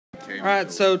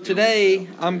Alright, so today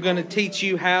I'm going to teach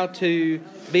you how to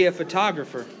be a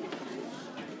photographer.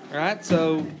 Alright,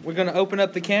 so we're going to open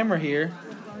up the camera here.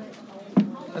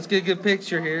 Let's get a good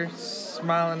picture here.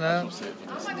 Smiling up.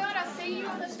 Oh my God, I see you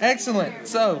on the screen. Excellent.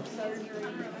 So,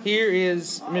 here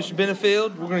is Mr.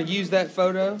 Benefield. We're going to use that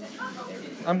photo.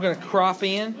 I'm going to crop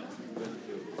in.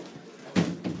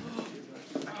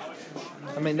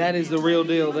 I mean, that is the real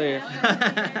deal there.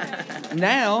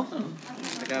 Now,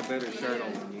 I got a better shirt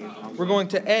on than you. we're going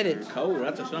to edit. Cold,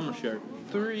 that's a summer shirt.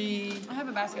 3. I have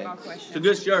a basketball It's a question.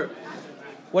 good shirt.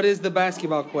 What is the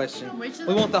basketball question? Which of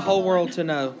We the want the whole world to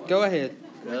know. Go ahead.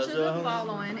 Which of the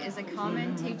following is a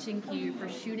common teaching cue for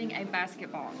shooting a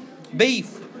basketball?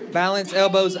 Beef. Balance,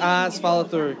 elbows, eyes, follow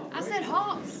through. I said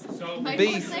hops. Made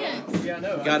Beef. more sense.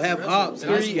 You gotta have hops.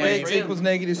 3x equals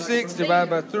 -6 divided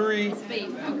by 3. It's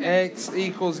beef. Okay. X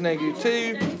equals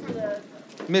 -2.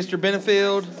 Mr.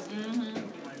 Benefield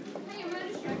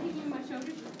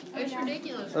It's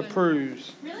ridiculous.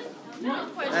 approves. Really? One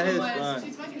That question is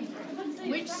was, fun.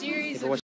 which series of